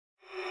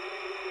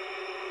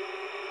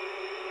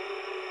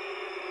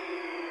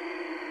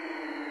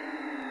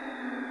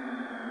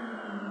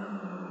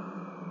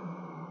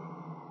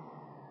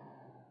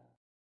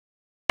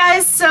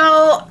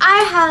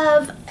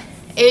have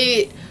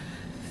I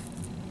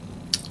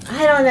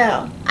don't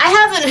know. I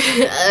have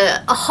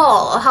a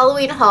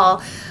Halloween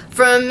haul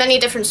from many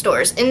different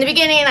stores. In the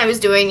beginning, I was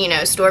doing, you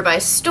know, store by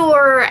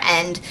store,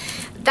 and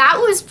that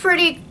was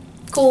pretty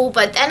cool,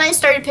 but then I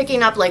started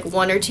picking up like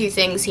one or two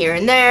things here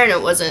and there, and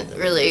it wasn't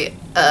really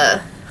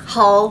a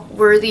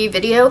haul-worthy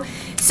video.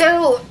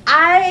 So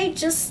I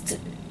just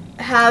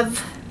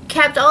have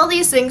kept all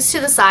these things to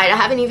the side. I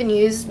haven't even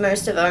used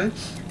most of them.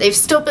 They've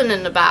still been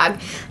in the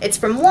bag. It's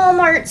from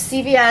Walmart,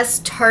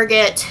 CVS,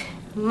 Target,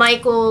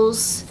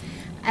 Michael's,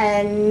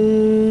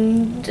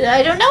 and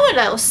I don't know what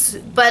else,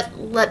 but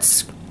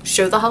let's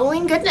show the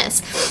Halloween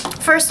goodness.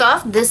 First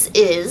off, this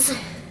is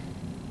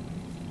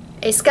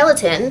a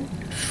skeleton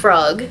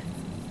frog.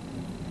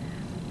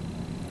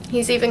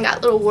 He's even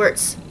got little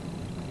warts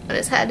on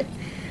his head.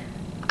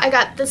 I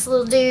got this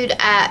little dude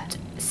at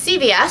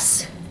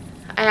CVS.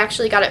 I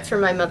actually got it for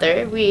my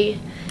mother. We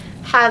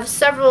have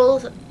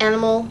several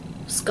animal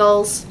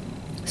skulls,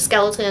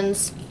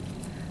 skeletons,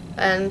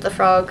 and the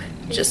frog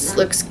just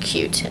looks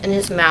cute, and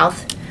his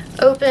mouth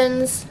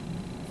opens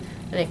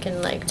and it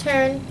can like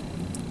turn.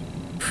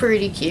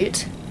 Pretty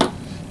cute.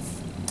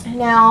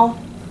 Now,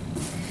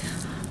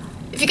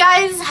 if you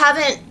guys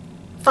haven't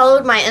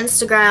followed my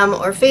Instagram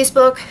or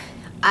Facebook,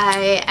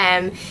 I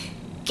am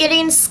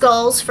getting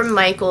skulls from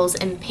Michael's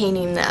and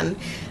painting them.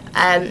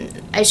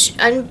 I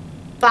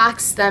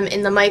unboxed them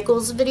in the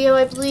Michael's video,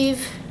 I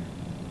believe.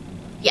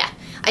 Yeah,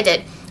 I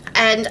did.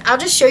 And I'll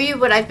just show you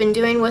what I've been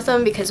doing with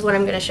them, because what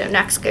I'm going to show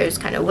next goes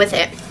kind of with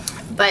it.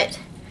 But,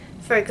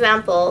 for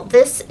example,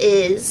 this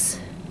is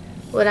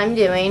what I'm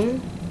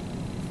doing.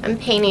 I'm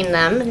painting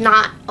them,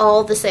 not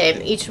all the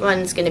same. Each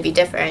one's going to be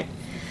different.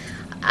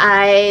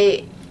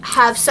 I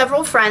have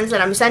several friends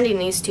that I'm sending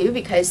these to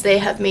because they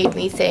have made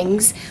me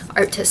things,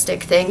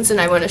 artistic things, and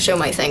I want to show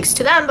my thanks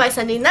to them by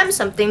sending them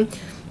something.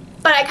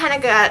 But I kind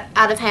of got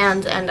out of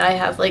hand, and I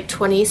have like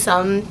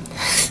 20-some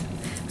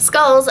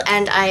skulls,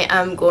 and I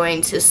am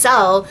going to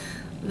sell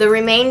the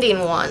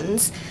remaining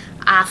ones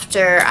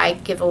after I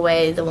give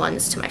away the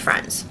ones to my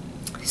friends.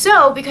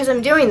 So, because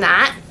I'm doing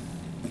that,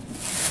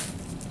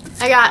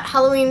 I got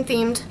Halloween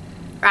themed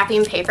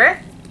wrapping paper.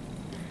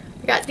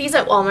 I got these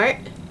at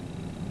Walmart.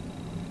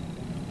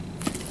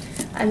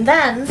 And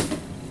then,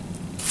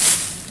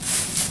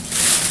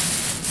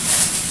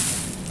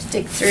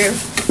 dig through.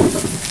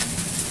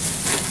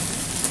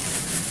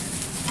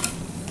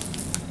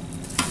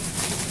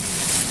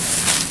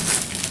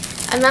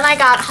 And then I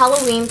got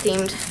Halloween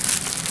themed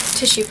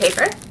tissue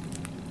paper.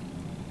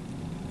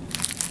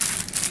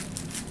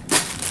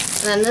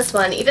 And then this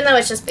one, even though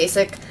it's just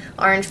basic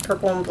orange,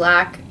 purple, and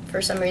black,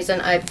 for some reason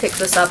I picked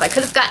this up. I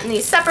could have gotten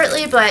these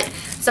separately, but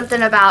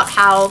something about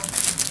how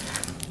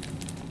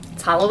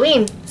it's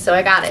Halloween, so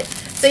I got it.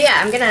 So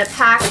yeah, I'm gonna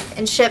pack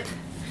and ship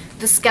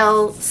the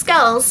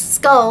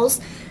skulls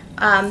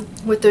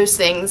with those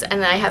things,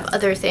 and then I have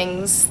other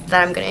things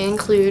that I'm gonna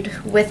include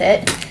with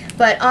it.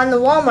 But on the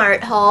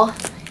Walmart haul,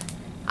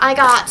 I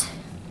got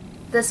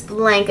this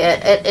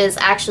blanket. It is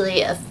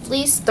actually a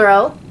fleece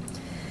throw.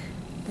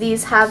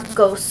 These have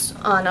ghosts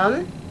on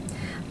them.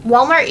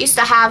 Walmart used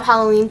to have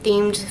Halloween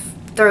themed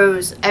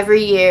throws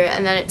every year,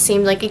 and then it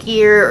seemed like a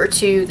year or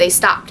two they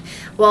stopped.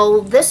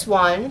 Well, this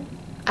one,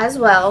 as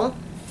well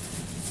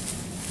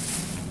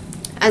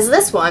as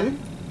this one,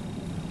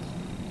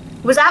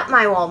 was at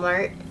my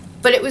Walmart,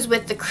 but it was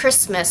with the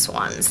Christmas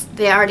ones.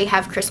 They already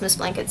have Christmas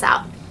blankets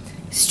out.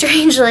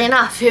 Strangely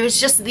enough, it was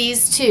just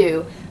these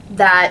two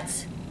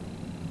that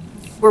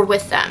were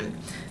with them.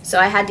 So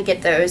I had to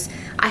get those.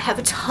 I have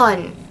a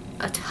ton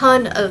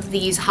of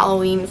these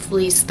Halloween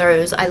fleece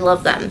throws. I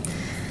love them.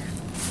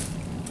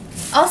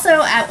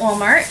 Also at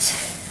Walmart,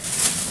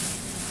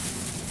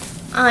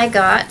 I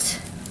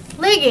got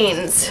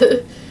leggings.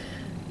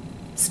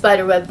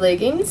 Spiderweb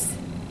leggings.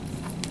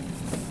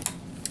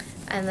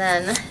 And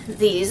then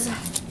these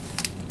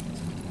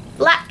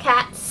black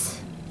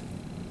cats.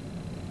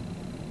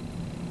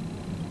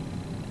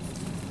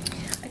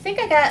 I think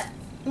I got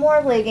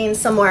more leggings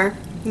somewhere,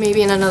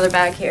 maybe in another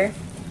bag here.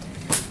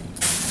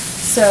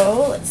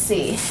 So, let's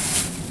see.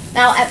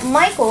 Now, at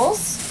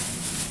Michael's,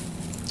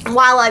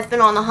 while I've been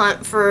on the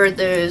hunt for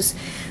those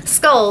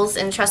skulls,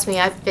 and trust me,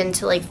 I've been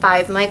to like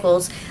 5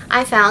 Michael's,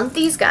 I found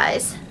these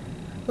guys.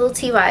 Little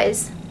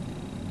TYs.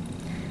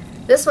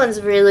 This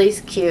one's really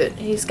cute.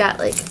 He's got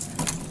like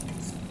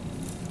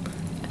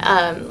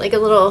a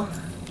little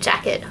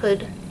jacket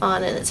hood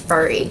on, and it's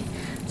furry.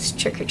 It's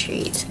trick or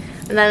treat.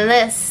 And then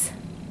this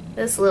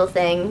little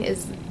thing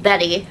is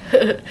Betty.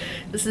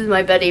 This is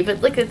my Betty,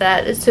 but look at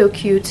that. It's so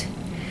cute.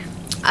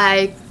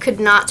 I could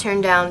not turn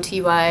down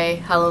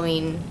TY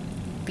Halloween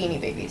Beanie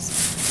Babies.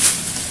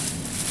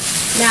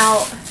 Now,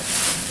 let's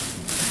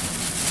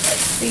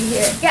see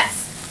here.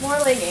 Yes, more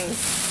leggings.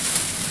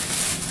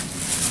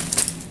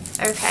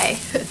 Okay.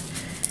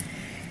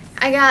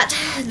 I got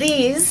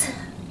these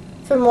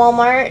from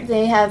Walmart.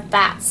 They have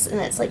bats,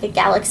 and it's like a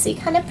galaxy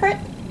kind of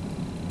print.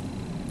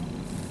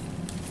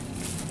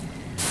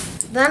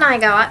 Then I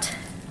got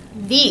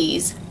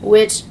these,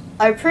 which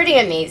are pretty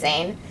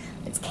amazing.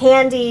 It's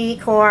candy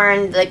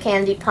corn, the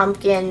candy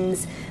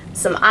pumpkins,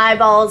 some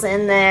eyeballs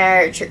in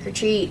there, trick or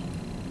treat,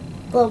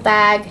 little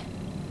bag.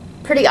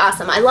 Pretty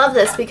awesome. I love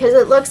this because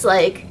it looks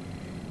like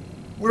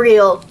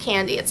real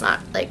candy. It's not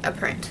like a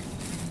print.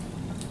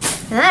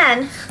 And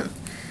then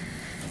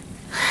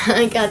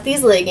I got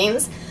these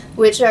leggings,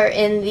 which are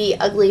in the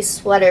ugly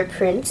sweater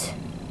print,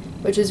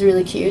 which is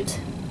really cute.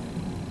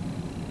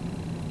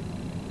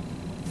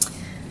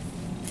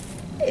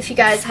 If you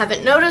guys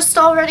haven't noticed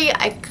already,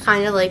 I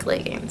kind of like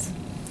leggings.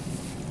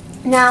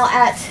 Now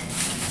at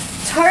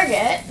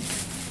Target,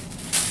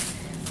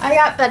 I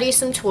got Betty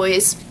some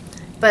toys,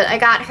 but I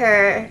got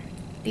her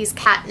these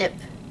catnip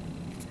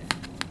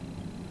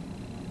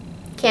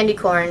candy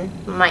corn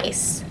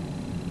mice.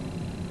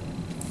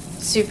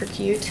 Super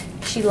cute.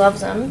 She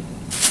loves them.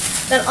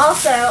 Then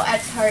also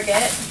at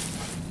Target,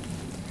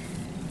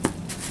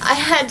 I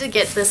had to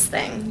get this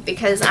thing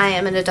because I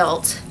am an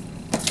adult.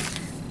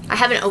 I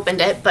haven't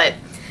opened it, but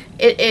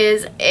it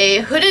is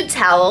a hooded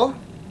towel,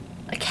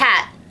 a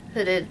cat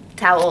hooded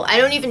towel. I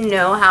don't even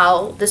know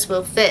how this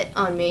will fit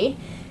on me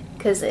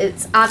because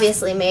it's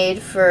obviously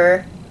made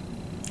for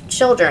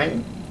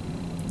children,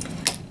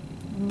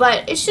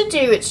 but it should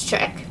do its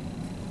trick.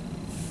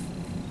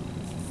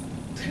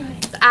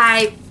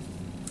 I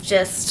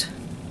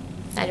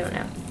don't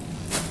know.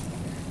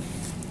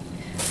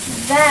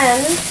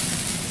 Then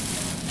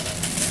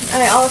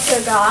I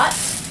also got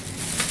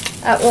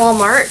at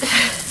Walmart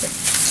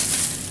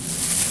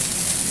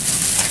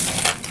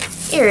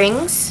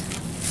earrings.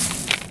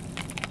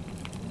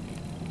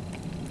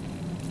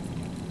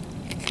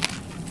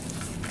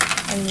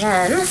 And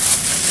then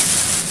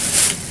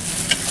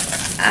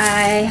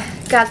I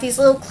got these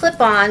little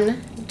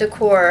clip-on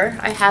decor.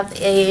 I have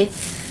a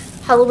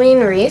Halloween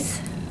wreath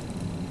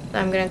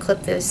that I'm going to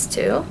clip this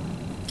to.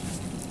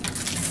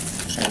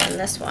 And then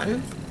this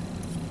one.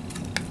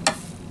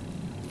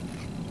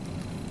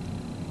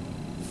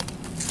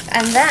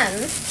 And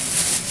then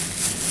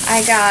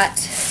I got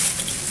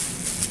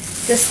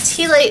this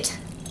tea light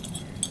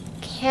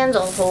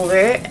candle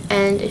holder,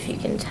 and if you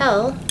can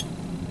tell,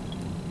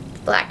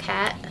 black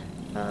cat,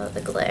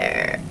 the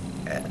glare,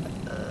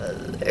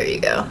 there you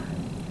go.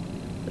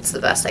 That's the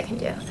best I can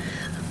do,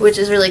 which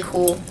is really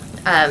cool.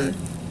 I'm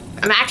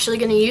actually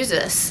going to use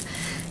this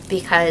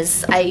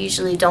because I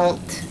usually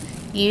don't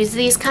use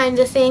these kinds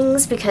of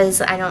things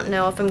because I don't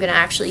know if I'm going to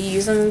actually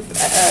use them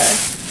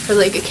for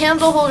like a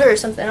candle holder or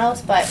something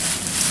else, but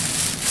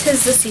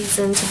 'tis the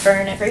season to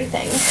burn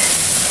everything.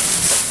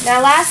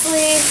 Now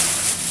lastly,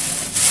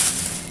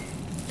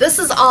 this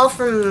is all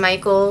from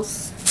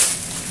Michael's,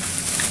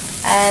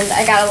 and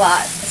I got a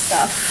lot of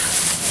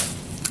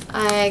stuff.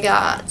 I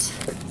got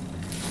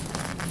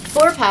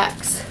 4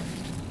 packs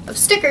of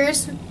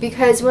stickers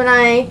because when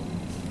I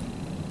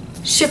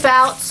ship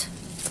out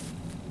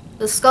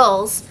the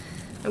skulls,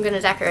 I'm going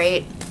to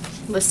decorate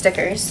with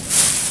stickers.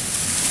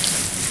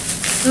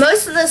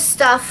 Most of this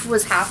stuff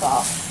was half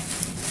off.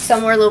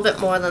 Some were a little bit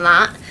more than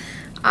that.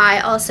 I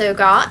also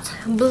got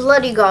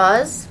bloody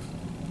gauze.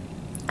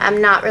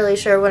 I'm not really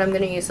sure what I'm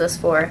going to use this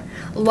for.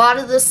 A lot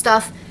of this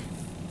stuff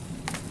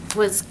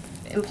was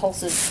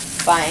impulsive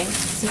buying.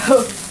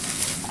 So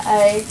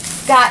I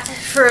got,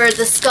 for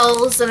the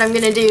skulls that I'm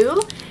going to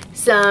do,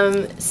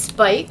 some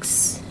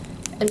spikes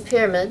and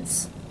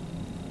pyramids.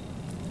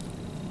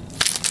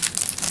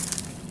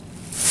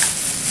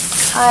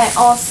 I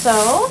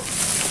also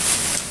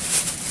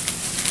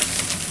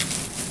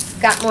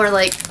got more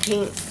like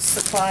paint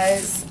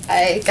supplies.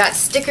 I got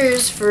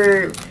stickers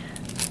for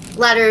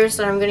letters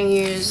that I'm going to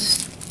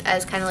use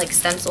as kind of like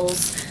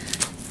stencils.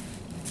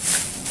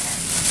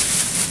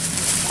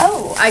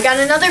 Oh, I got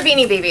another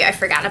Beanie Baby. I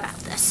forgot about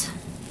this.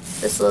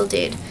 This little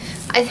dude.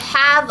 I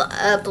have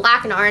a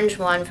black and orange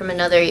one from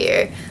another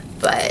year,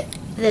 but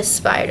this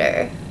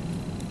spider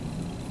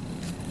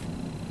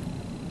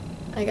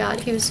I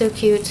got, he was so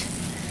cute.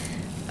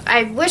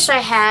 I wish I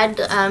had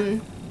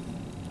a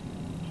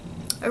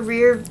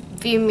rear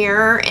view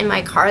mirror in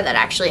my car that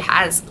actually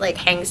has, like,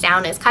 hangs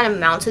down. It's kind of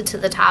mounted to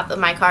the top of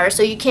my car,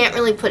 so you can't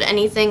really put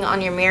anything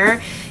on your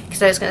mirror,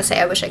 because I was going to say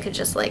I wish I could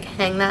just, like,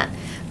 hang that,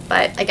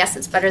 but I guess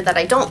it's better that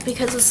I don't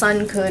because the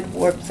sun could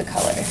warp the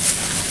color.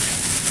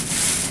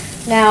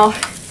 Now,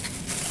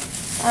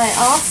 I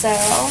also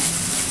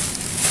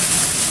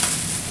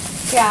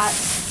got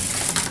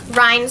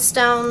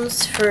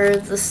rhinestones for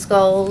the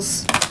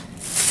skulls,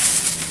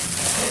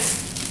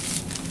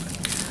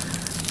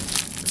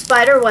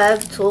 spider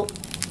web tool.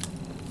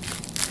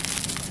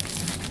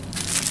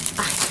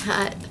 I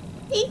got,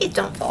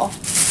 don't fall,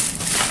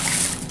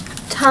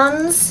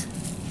 tons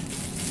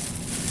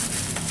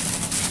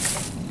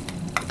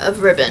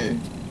of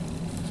ribbon.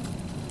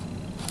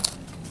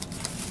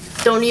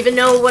 Don't even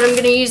know what I'm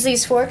going to use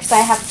these for because I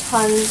have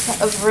tons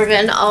of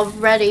ribbon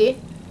already.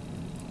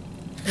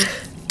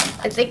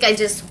 I think I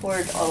just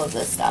hoard all of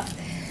this stuff.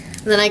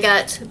 And then I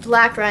got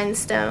black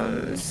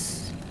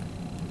rhinestones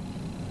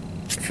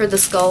for the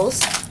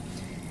skulls.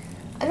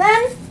 And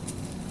then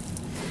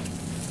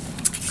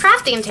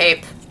crafting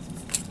tape.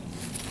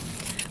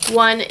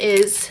 One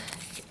is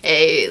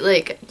a,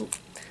 like,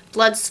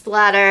 blood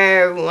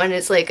splatter, one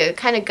is like a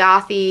kind of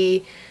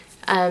gothy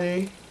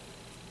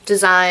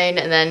design,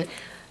 and then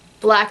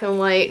black and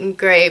white and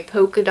gray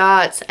polka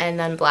dots, and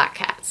then black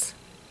cats.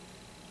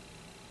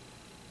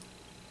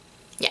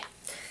 Yeah.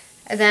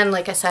 And then,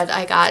 like I said,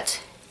 I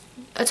got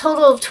a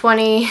total of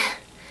 20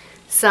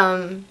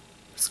 some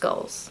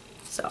skulls.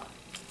 So,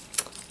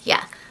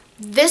 yeah.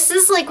 This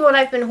is like what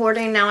I've been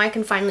hoarding. Now I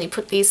can finally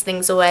put these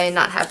things away and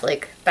not have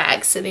like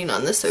bags sitting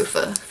on the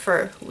sofa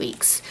for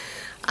weeks.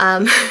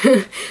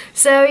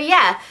 So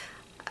yeah,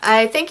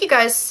 I thank you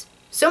guys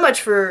so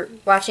much for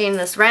watching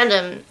this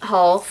random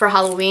haul for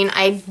Halloween.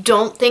 I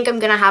don't think I'm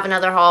gonna have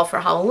another haul for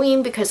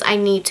Halloween because I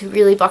need to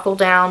really buckle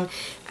down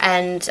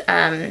and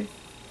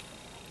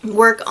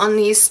work on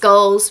these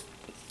skulls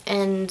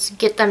and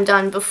get them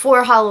done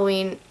before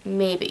Halloween,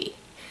 maybe.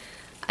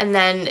 And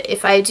then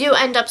if I do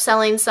end up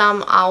selling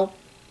some, I'll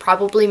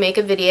probably make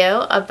a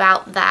video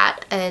about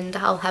that, and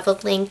I'll have a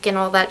link and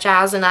all that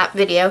jazz in that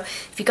video.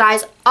 If you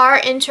guys are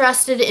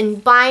interested in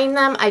buying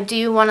them, I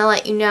do want to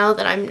let you know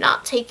that I'm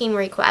not taking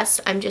requests.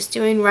 I'm just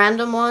doing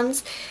random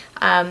ones.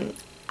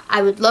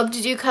 I would love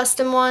to do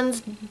custom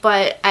ones,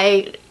 but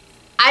I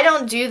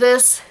don't do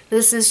this.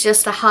 This is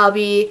just a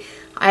hobby.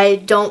 I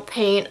don't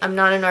paint. I'm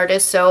not an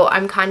artist, so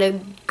I'm kind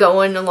of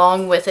going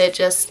along with it,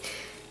 just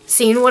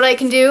seeing what I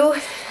can do.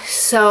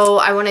 So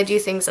I want to do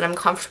things that I'm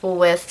comfortable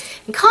with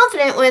and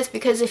confident with,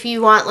 because if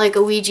you want like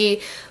a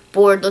Ouija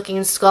board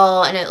looking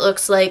skull and it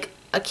looks like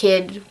a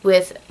kid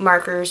with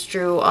markers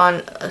drew on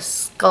a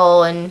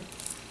skull and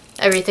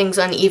everything's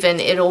uneven,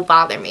 it'll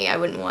bother me. I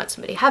wouldn't want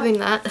somebody having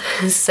that.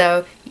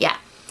 So yeah.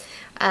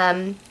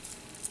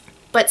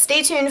 But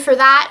stay tuned for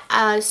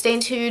that. Stay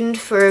tuned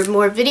for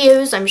more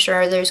videos. I'm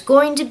sure there's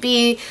going to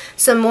be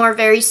some more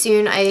very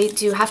soon. I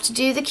do have to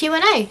do the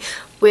Q&A,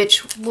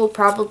 which will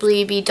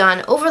probably be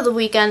done over the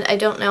weekend. I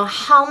don't know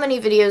how many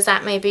videos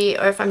that may be,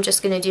 or if I'm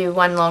just going to do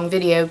one long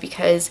video,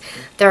 because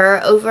there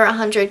are over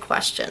 100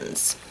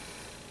 questions.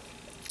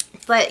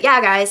 But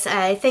yeah, guys,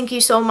 thank you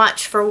so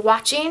much for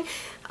watching.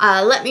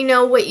 Let me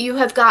know what you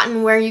have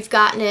gotten, where you've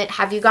gotten it.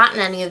 Have you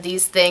gotten any of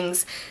these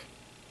things?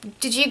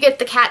 Did you get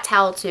the cat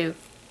towel too?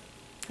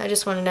 I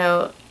just want to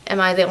know, am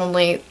I the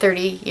only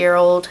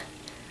 30-year-old,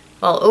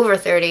 well, over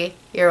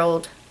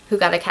 30-year-old who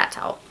got a cat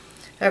towel?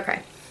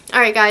 Okay.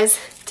 Alright guys,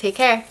 take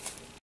care.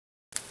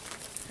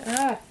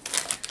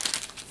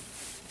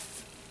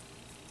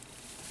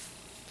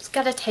 It's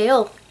got a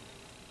tail.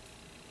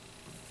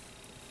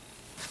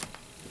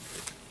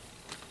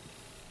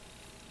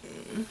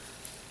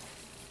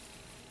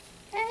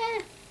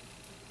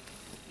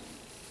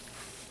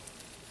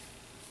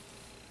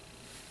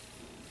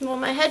 Well,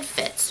 my head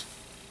fits.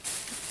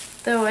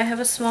 Though I have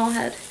a small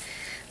head.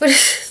 What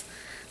is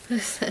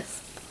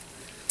this?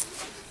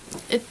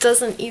 It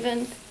doesn't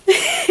even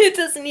it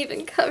doesn't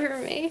even cover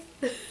me.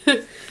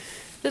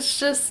 It's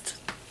just,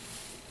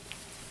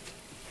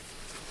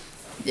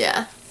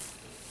 yeah.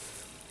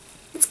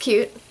 It's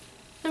cute.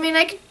 I mean,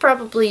 I could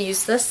probably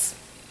use this.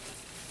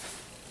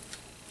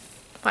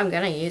 I'm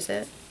gonna use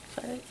it,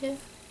 but yeah.